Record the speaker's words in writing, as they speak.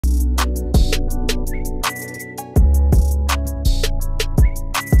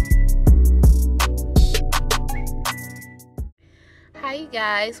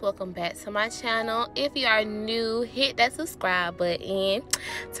guys, welcome back to my channel. If you are new, hit that subscribe button,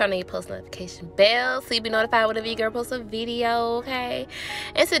 turn on your post notification bell so you'll be notified whenever your girl posts a video, okay?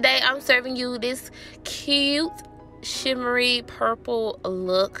 And today I'm serving you this cute shimmery purple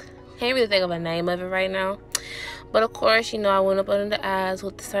look. Can't really think of a name of it right now, but of course, you know, I went up under the eyes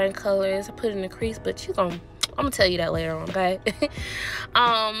with the certain colors. I put it in the crease, but I'm gonna tell you that later on, okay?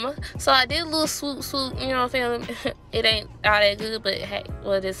 So I did a little swoop, you know what I'm saying? It ain't all that good, but hey,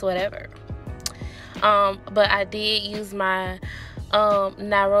 well, it's whatever. But I did use my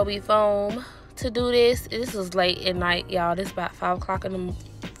Nairobi foam to do this. This was late at night, y'all. This is about 4 or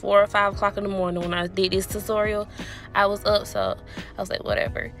 5 o'clock in the morning when I did this tutorial. I was up, so I was like,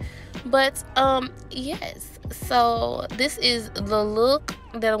 whatever. But yes, so this is the look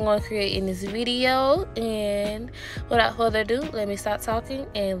that I'm going to create in this video, and without further ado, let me stop talking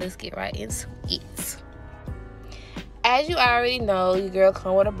and let's get right into it. As you already know, your girl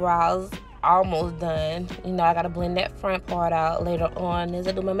come with her brows almost done. You know, I gotta blend that front part out later on as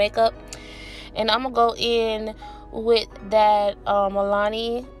I do my makeup, and I'm gonna go in with that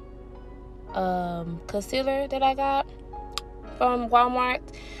Malani concealer that I got from Walmart.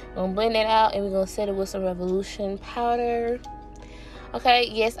 I'm gonna blend that out, and we're gonna set it with some Revolution powder. Okay,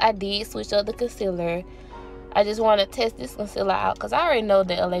 yes, I did switch up the concealer. I just want to test this concealer out because I already know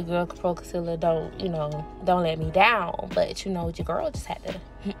that LA Girl Pro Concealer don't let me down. But you know, your girl just had to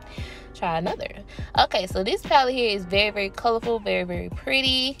try another. Okay, so this palette here is very, very colorful, very, very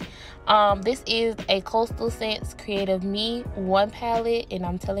pretty. This is a Coastal Scents Creative Me 1 palette, and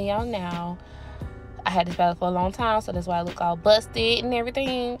I'm telling y'all now, I had this palette for a long time, so that's why I look all busted and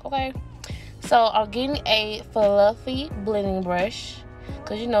everything, okay? So I'm getting a fluffy blending brush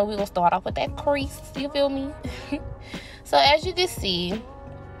because, you know, we're going to start off with that crease, you feel me? So as you can see,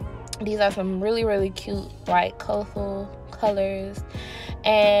 these are some really, really cute, bright, colorful colors.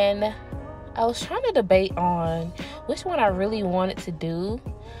 And I was trying to debate on which one I really wanted to do,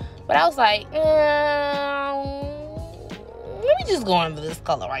 but I was like, let me just go into this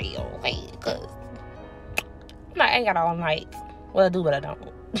color right here, okay? Because I ain't got all night. Well, I do, but I don't.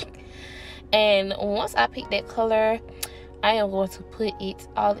 And once I pick that color, I am going to put it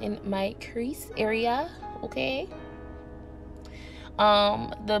all in my crease area, okay?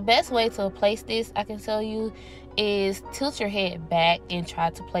 The best way to place this, I can tell you, is tilt your head back and try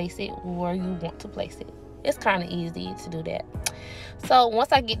to place it where you want to place it. It's kind of easy to do that. So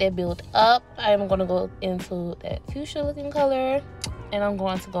once I get that built up, I'm going to go into that fuchsia looking color, and I'm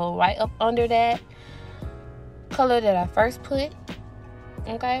going to go right up under that color that I first put,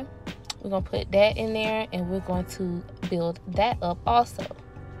 okay? We're going to put that in there, and we're going to build that up also,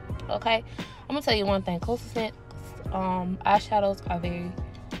 okay? I'm going to tell you one thing. Coastal Scents eyeshadows are very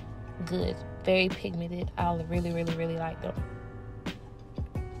good, very pigmented. I really, really, really like them.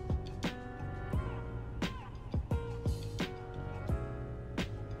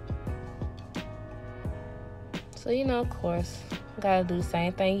 So, you know, of course, you got to do the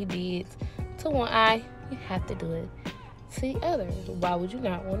same thing you did to one eye. You have to do it to the other. Why would you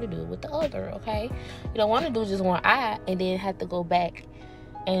not want to do it with the other, okay? You don't want to do just one eye and then have to go back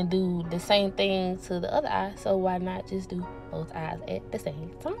and do the same thing to the other eye. So why not just do both eyes at the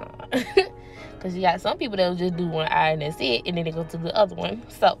same time? Because you got some people that will just do one eye and that's it, and then they go to the other one.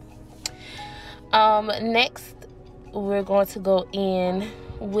 So next we're going to go in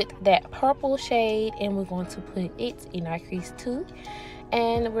with that purple shade, and we're going to put it in our crease too,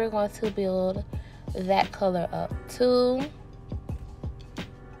 and we're going to build that color up too.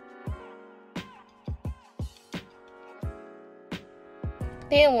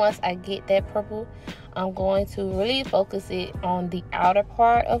 Then once I get that purple, I'm going to really focus it on the outer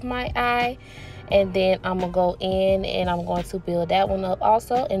part of my eye, and then I'm gonna go in and I'm going to build that one up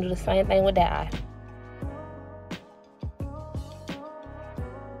also and do the same thing with that eye.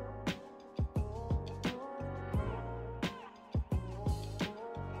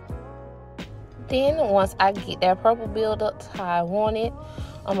 Then once I get that purple build up to how I want it,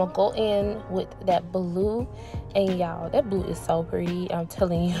 I'm gonna go in with that blue, and y'all, that blue is so pretty. I'm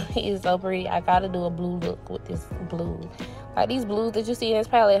telling you, it is so pretty. I gotta do a blue look with this blue. Like these blues that you see in this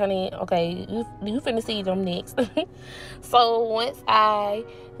palette, honey, okay, you finna see them next. So once I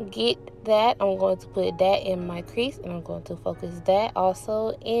get that, I'm going to put that in my crease, and I'm going to focus that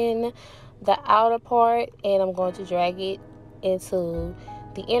also in the outer part, and I'm going to drag it into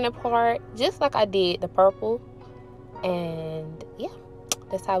the inner part just like I did the purple. And yeah,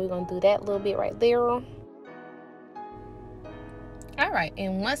 that's how we're gonna do that little bit right there. All right,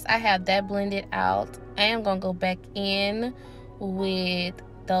 and once I have that blended out, I am gonna go back in with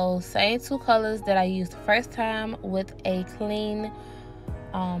those same 2 colors that I used the first time with a clean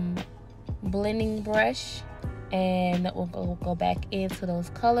blending brush, and we'll go back into those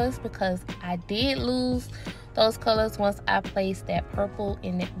colors because I did lose those colors once I placed that purple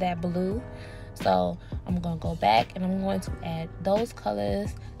in that blue. So I'm going to go back and I'm going to add those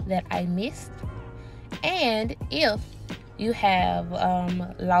colors that I missed. And if you have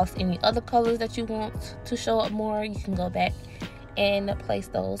lost any other colors that you want to show up more, you can go back and place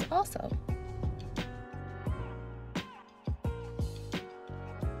those also.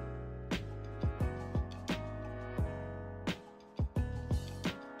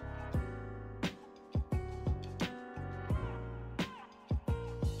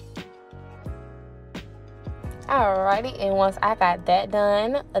 Alrighty, and once I got that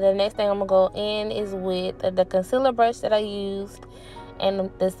done, the next thing I'm gonna go in is with the concealer brush that I used,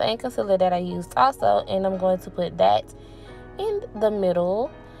 and the same concealer that I used also, and I'm going to put that in the middle,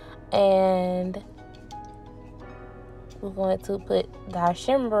 and we're going to put the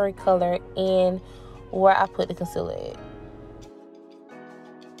shimmery color in where I put the concealer at.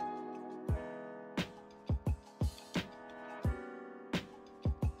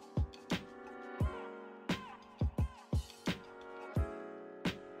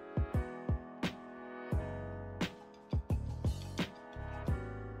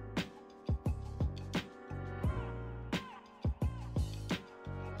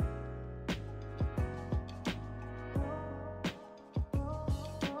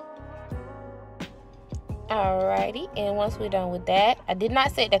 Alrighty, and once we're done with that, I did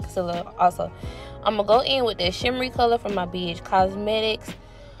not set that concealer also. I'm gonna go in with that shimmery color from my BH Cosmetics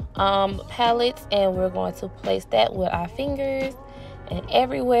palettes, and we're going to place that with our fingers, and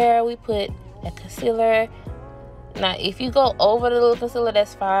everywhere we put a concealer. Now if you go over the little concealer,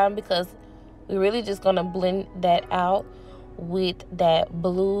 that's fine, because we're really just gonna blend that out with that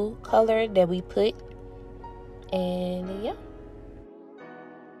blue color that we put. And yeah.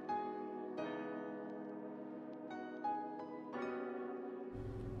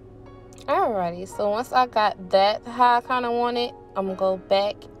 Alrighty, so once I got that how I kind of want it, I'm gonna go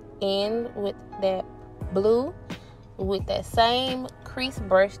back in with that blue with that same crease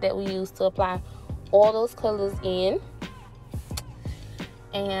brush that we used to apply all those colors in,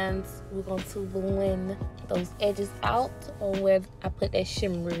 and we're going to blend those edges out on where I put that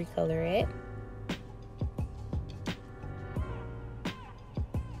shimmery color at.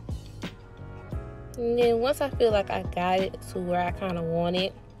 And then once I feel like I got it to where I kind of want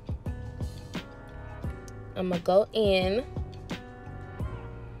it, I'm gonna go in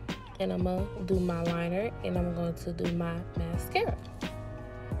and I'm gonna do my liner, and I'm going to do my mascara.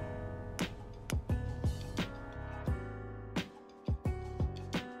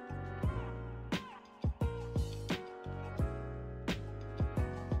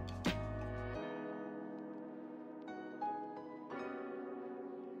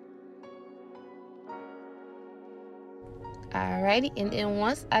 Alrighty, and then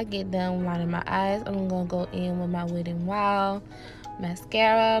once I get done lining my eyes, I'm gonna go in with my Wet n Wild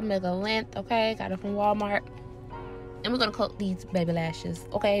mascara, mega length. Okay, got it from Walmart, and we're gonna coat these baby lashes.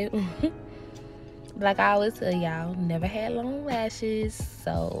 Okay. Like I always tell y'all, never had long lashes,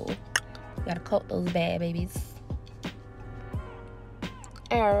 so gotta coat those bad babies.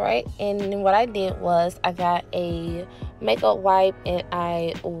 Alright, and what I did was I got a makeup wipe and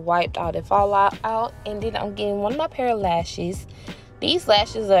I wiped all the fallout out, and then I'm getting one of my pair of lashes. These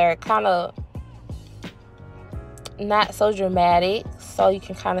lashes are kind of not so dramatic, so you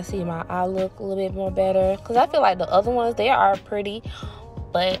can kind of see my eye look a little bit more better, because I feel like the other ones, they are pretty,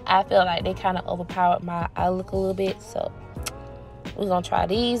 but I feel like they kind of overpowered my eye look a little bit. So we're gonna try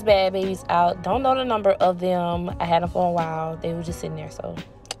these bad babies out. Don't know the number of them. I had them for a while. They were just sitting there, so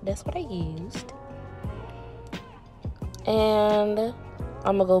that's what I used. And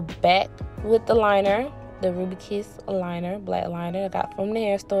I'm gonna go back with the liner, the Ruby Kiss liner, black liner I got from the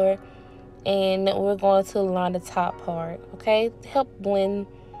hair store, and we're going to line the top part, okay, to help blend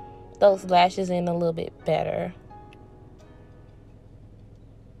those lashes in a little bit better.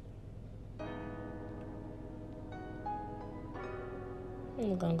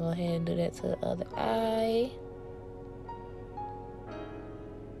 I'm gonna go ahead and do that to the other eye.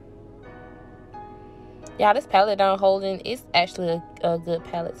 Y'all, this palette that I'm holding is actually a good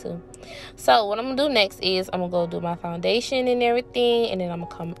palette too. So what I'm gonna do next is I'm gonna go do my foundation and everything, and then I'm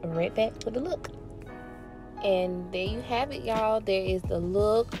gonna come right back with the look. And there you have it, y'all. There is the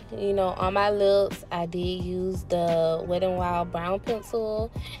look. You know, on my lips, I did use the Wet n Wild brown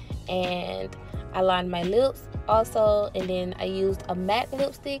pencil, and I lined my lips also, and then I used a matte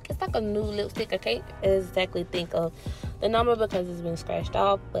lipstick. It's like a new lipstick. I can't exactly think of the number because it's been scratched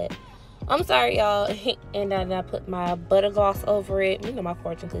off, but I'm sorry, y'all. And then I put my butter gloss over it. You know my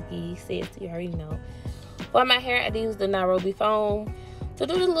fortune cookie says, you already know. For my hair, I used the Nairobi foam to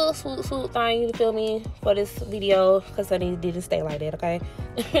do the little swoop thing, you feel me, for this video, because I didn't stay like that, okay?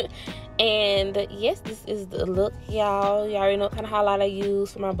 And yes, this is the look, y'all. Y'all already know what kind of highlight I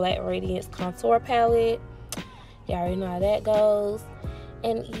use for my Black Radiance contour palette. Y'all already know how that goes.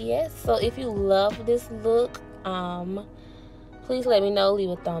 And yes, so if you love this look, please let me know. Leave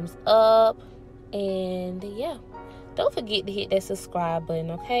a thumbs up. And yeah, don't forget to hit that subscribe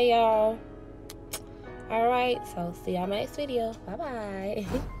button, okay, y'all? Alright, so see y'all in my next video. Bye bye.